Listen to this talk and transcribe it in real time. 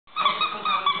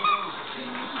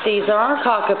These are our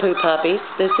Cockapoo puppies.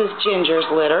 This is Ginger's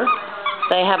litter.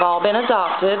 They have all been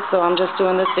adopted, so I'm just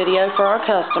doing this video for our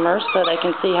customers so they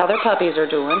can see how their puppies are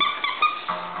doing.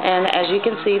 And as you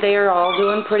can see, they are all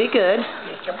doing pretty good.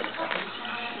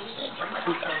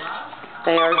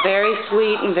 They are very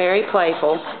sweet and very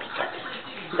playful.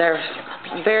 They're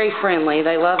very friendly.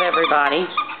 They love everybody.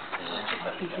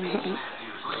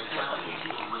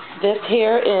 This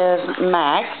here is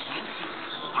Max.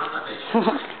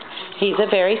 He's a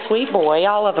very sweet boy.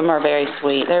 All of them are very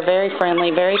sweet. They're very friendly,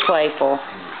 very playful.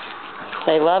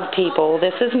 They love people.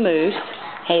 This is Moose.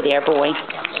 Hey there, boy.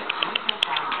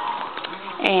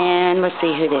 And let's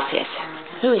see who this is.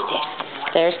 Who is this?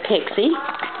 There's Pixie.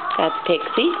 That's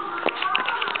Pixie.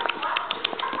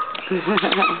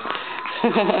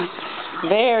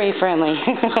 Very friendly.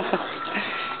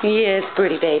 Yes,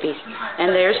 pretty babies. And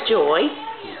there's Joy.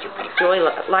 Joy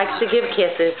likes to give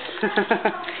kisses.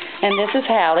 And this is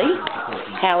Hallie.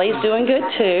 Hallie's doing good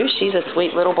too. She's a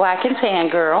sweet little black and tan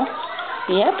girl.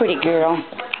 Yeah, pretty girl.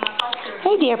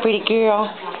 Hey there, pretty girl.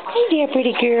 Hey there,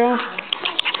 pretty girl.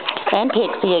 And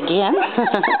Pixie again.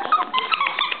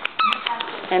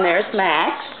 And there's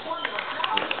Max.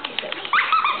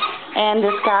 And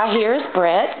this guy here is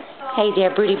Brett. Hey there,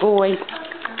 pretty boy.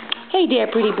 Hey there,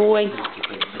 pretty boy.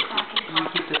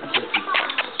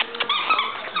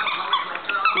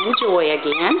 And Joy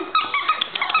again.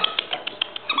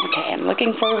 Okay, I'm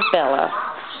looking for Bella.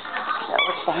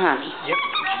 Bella's behind me. Yep,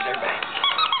 they're back.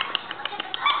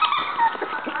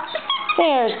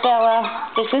 There's Bella.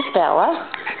 This is Bella.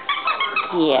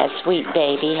 Yes, sweet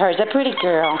baby. Her's a pretty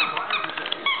girl.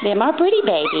 Them are pretty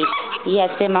babies. Yes,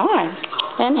 them are.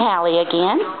 And Hallie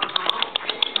again.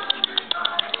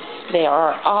 They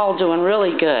are all doing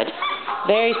really good.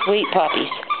 Very sweet puppies.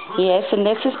 Yes, and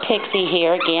this is Pixie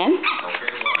here again.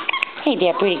 Hey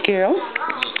there, pretty girl.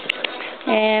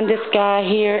 And this guy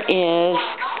here is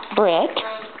Brett.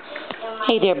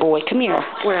 Hey there, boy. Come here,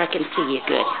 where I can see you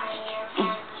good.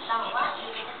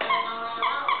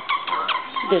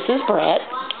 This is Brett.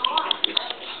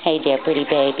 Hey there, pretty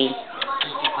baby.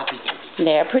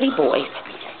 They're pretty boys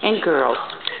and girls.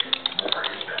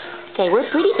 They were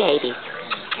pretty babies.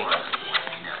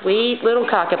 Sweet little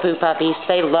Cockapoo puppies.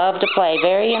 They love to play.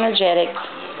 Very energetic.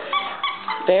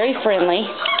 Very friendly.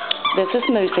 This is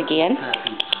Moose again.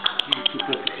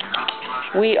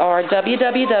 We are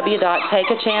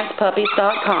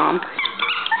www.takeachancepuppies.com.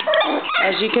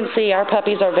 As you can see, our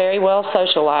puppies are very well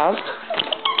socialized.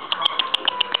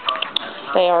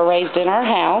 They are raised in our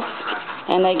house,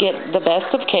 and they get the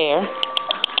best of care.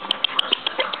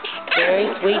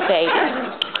 Very sweet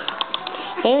babies.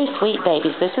 Very sweet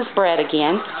babies. This is Brett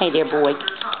again. Hey there, boy.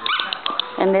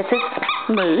 And this is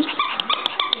Moose.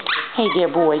 Hey there,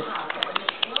 boy.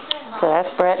 So that's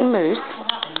Brett and Moose.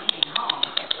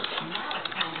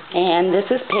 And this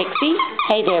is Pixie.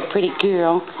 Hey there, pretty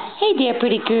girl. Hey there,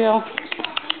 pretty girl.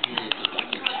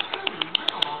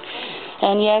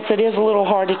 And yes, it is a little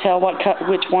hard to tell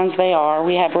which ones they are.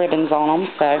 We have ribbons on them.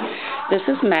 So this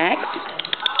is Max.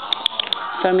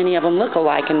 So many of them look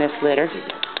alike in this litter.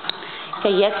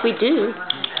 Okay, yes, we do.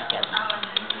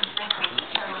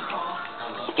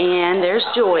 And there's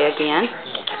Joy again.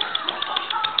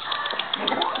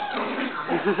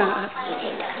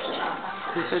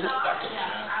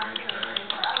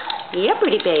 Yeah,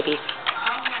 pretty babies.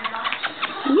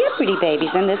 Yeah, pretty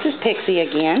babies. And this is Pixie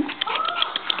again.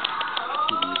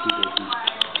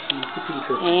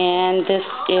 And this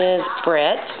is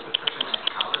Brett.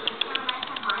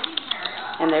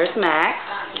 And there's Max.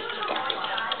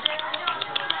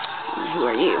 Who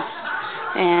are you?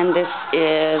 And this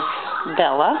is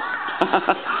Bella.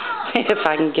 If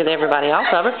I can get everybody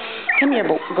off of her. Come here,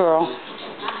 girl.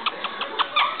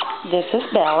 This is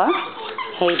Bella.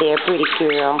 Hey there, pretty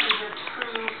girl.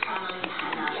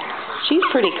 She's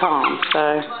pretty calm,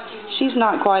 so she's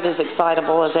not quite as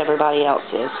excitable as everybody else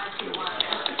is.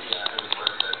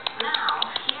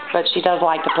 But she does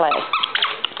like to play.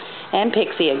 And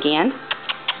Pixie again.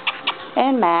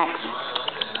 And Max.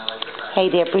 Hey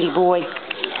there, pretty boy.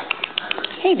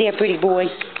 Hey there, pretty boy.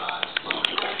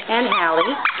 And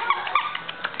Hallie.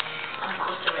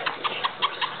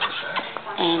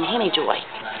 And hey, Joy.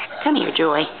 Come here,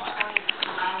 Joy.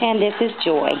 And this is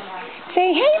Joy.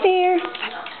 Say hey there.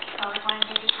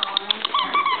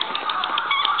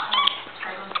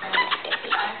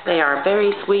 They are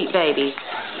very sweet babies.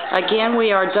 Again,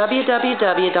 we are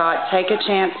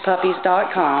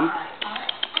www.takeachancepuppies.com.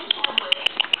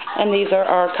 And these are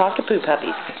our Cockapoo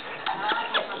puppies.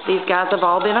 These guys have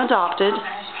all been adopted,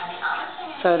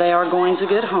 so they are going to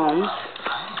good homes.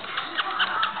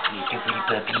 Pretty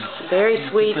puppies. Very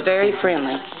sweet, very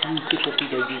friendly.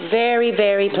 Very,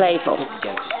 very playful.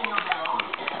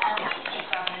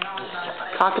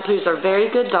 Cockapoos are very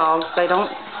good dogs. They don't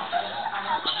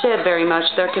shed very much.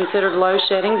 They're considered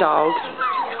low-shedding dogs.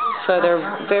 So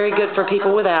they're very good for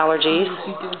people with allergies.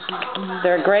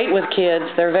 They're great with kids.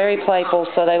 They're very playful,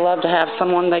 so they love to have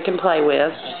someone they can play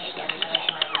with.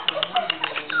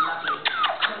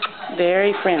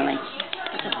 Very friendly.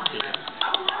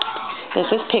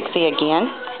 This is Pixie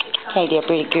again. Hey there,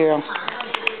 pretty girl.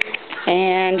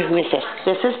 And who is this?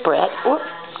 This is Brett. Oh,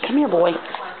 come here, boy.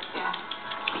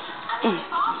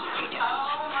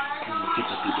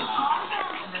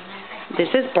 This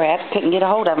is Brett. Couldn't get a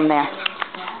hold of him there.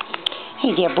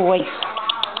 Hey there, boy.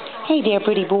 Hey there,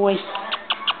 pretty boy.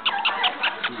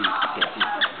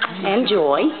 And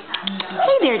Joy.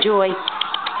 Hey there, Joy.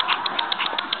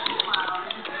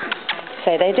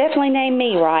 So they definitely named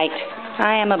me right.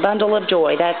 I am a bundle of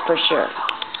joy, that's for sure.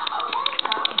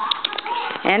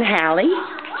 And Hallie.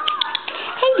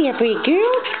 Hey there, pretty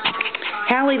girl.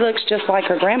 Hallie looks just like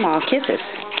her grandma, Kisses.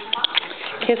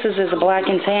 Kisses is a black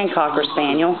and tan Cocker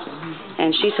Spaniel,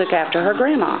 and she took after her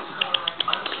grandma.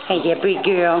 Hey there, pretty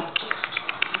girl.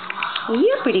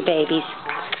 Yeah, pretty babies.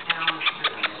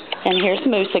 And here's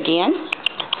Moose again.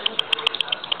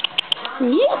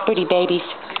 Yeah, pretty babies.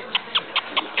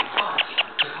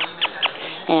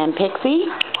 And Pixie.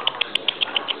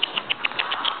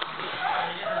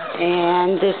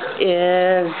 And this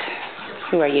is,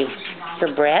 who are you?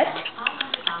 You're Brett.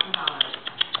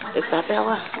 Is that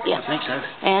Bella? Yeah. I think so.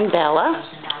 And Bella.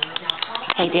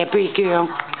 Hey there, pretty girl.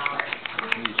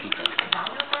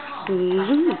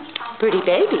 Pretty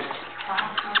babies.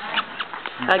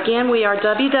 Again, we are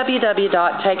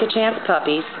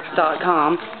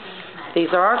www.takeachancepuppies.com.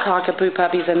 These are our Cockapoo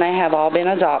puppies, and they have all been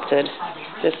adopted.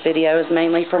 This video is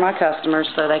mainly for my customers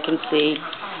so they can see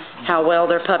how well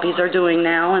their puppies are doing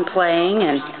now and playing,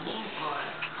 and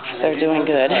they're doing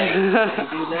good.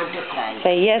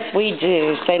 Say, yes, we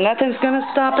do. Say, nothing's going to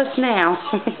stop us now.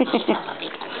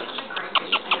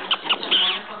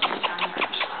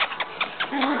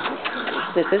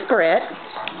 This is Brett.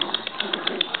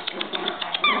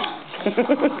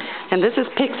 And this is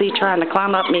Pixie trying to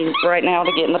climb up me right now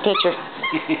to get in the picture.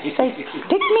 Say,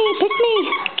 pick me, pick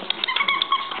me.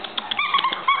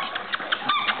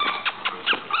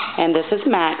 And this is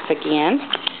Max again.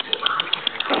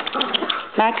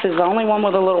 Max is the only one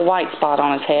with a little white spot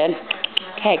on his head.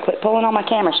 Hey, quit pulling on my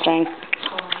camera string.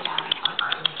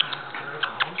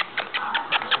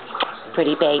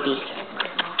 Pretty babies.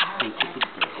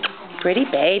 Pretty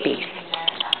babies.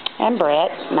 And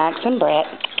Brett. Max and Brett.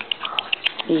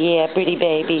 Yeah, pretty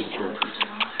babies.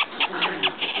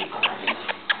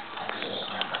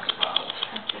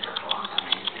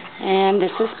 And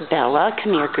this is Bella.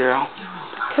 Come here, girl.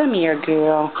 Come here,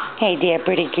 girl. Hey there,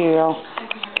 pretty girl.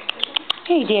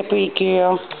 Hey there, pretty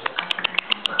girl.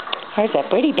 Here's a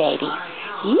pretty baby.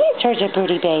 Yes, here's a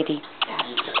pretty baby.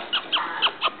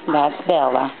 That's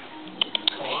Bella.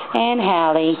 And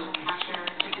Hallie.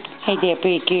 Hey there,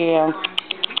 pretty girl.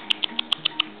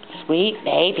 Sweet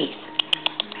babies.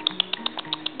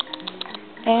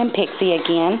 And Pixie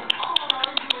again.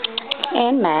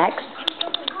 And Max.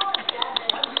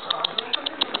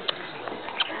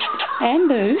 And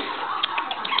Moose.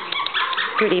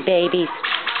 Pretty babies.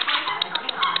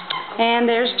 And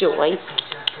there's Joy.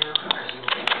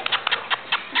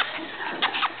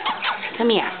 Come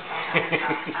here.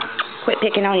 Quit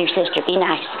picking on your sister. Be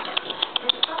nice.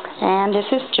 And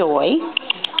this is Joy.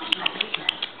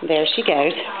 There she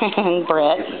goes. And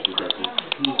Brett.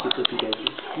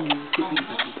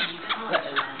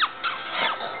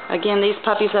 Again, these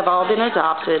puppies have all been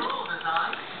adopted.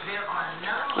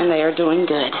 And they are doing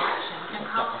good.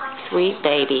 Sweet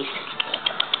babies.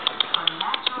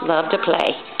 Love to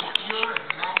play.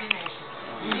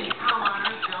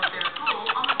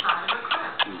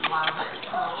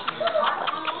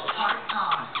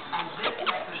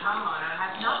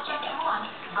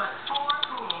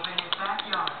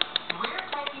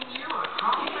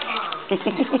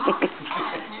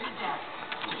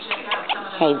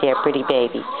 Hey there, pretty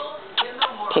babies.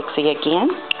 Pixie again.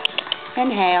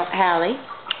 And Hallie.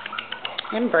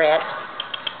 And Brett.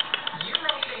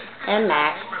 And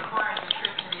Max.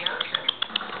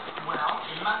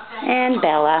 And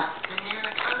Bella.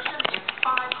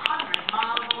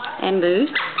 And Moose.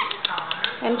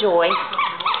 And Joy.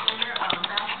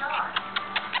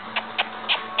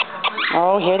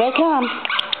 Oh, here they come.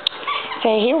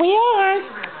 Say, here we are.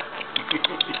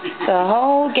 The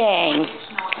whole gang.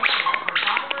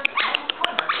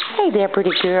 Hey there,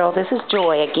 pretty girl. This is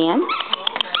Joy again.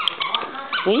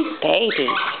 Sweet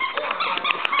babies.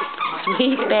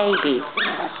 sweet babies.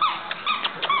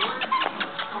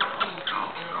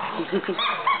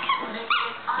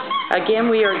 Again,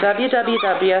 we are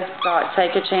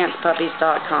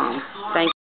www.takeachancepuppies.com.